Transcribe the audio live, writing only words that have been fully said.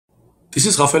This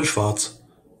is Raphael Schwarz,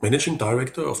 Managing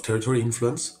Director of Territory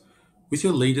Influence, with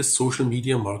your latest social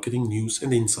media marketing news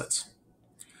and insights.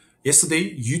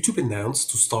 Yesterday, YouTube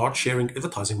announced to start sharing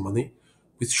advertising money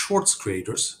with Shorts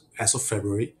creators as of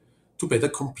February to better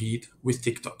compete with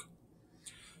TikTok.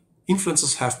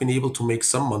 Influencers have been able to make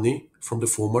some money from the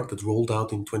format that rolled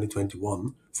out in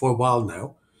 2021 for a while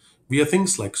now via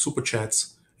things like super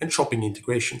chats and shopping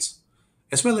integrations,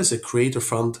 as well as a creator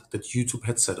fund that YouTube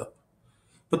had set up.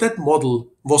 But that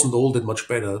model wasn't all that much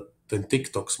better than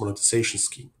TikTok's monetization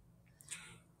scheme.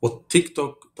 What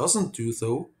TikTok doesn't do,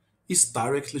 though, is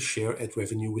directly share ad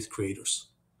revenue with creators,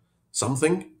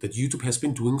 something that YouTube has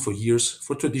been doing for years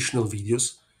for traditional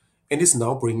videos and is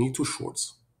now bringing to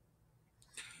Shorts.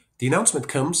 The announcement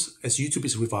comes as YouTube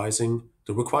is revising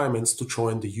the requirements to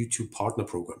join the YouTube Partner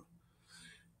Program.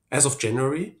 As of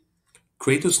January,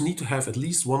 creators need to have at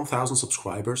least 1,000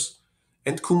 subscribers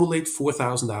and accumulate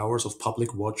 4,000 hours of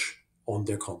public watch on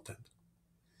their content.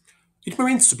 It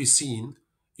remains to be seen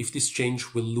if this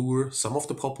change will lure some of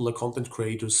the popular content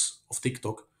creators of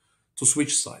TikTok to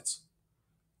switch sides.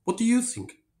 What do you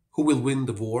think? Who will win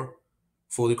the war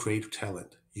for the creator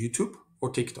talent, YouTube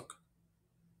or TikTok?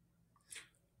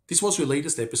 This was your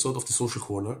latest episode of the Social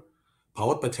Corner,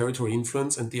 powered by Territory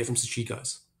Influence and the FMCG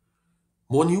guys.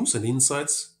 More news and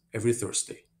insights every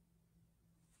Thursday.